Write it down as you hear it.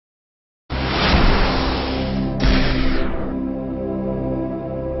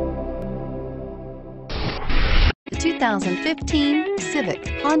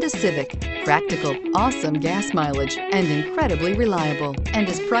2015 Honda Civic. Practical, awesome gas mileage, and incredibly reliable, and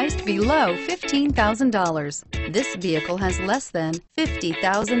is priced below $15,000. This vehicle has less than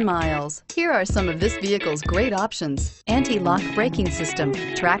 50,000 miles. Here are some of this vehicle's great options: anti-lock braking system,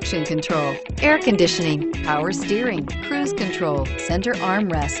 traction control, air conditioning, power steering, cruise control, center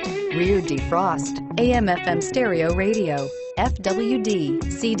armrest, rear defrost, AM/FM stereo radio,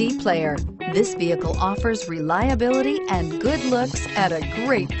 FWD, CD player. This vehicle offers reliability and good looks at a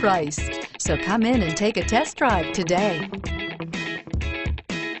great price. So come in and take a test drive today.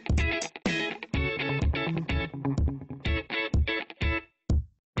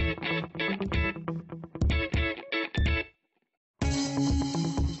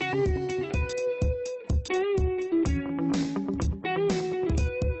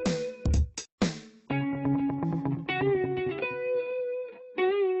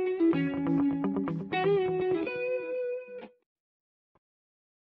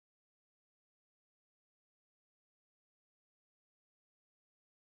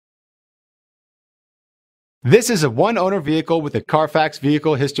 This is a one-owner vehicle with a Carfax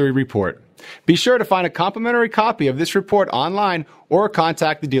Vehicle History Report. Be sure to find a complimentary copy of this report online or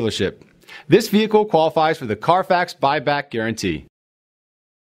contact the dealership. This vehicle qualifies for the Carfax Buyback Guarantee.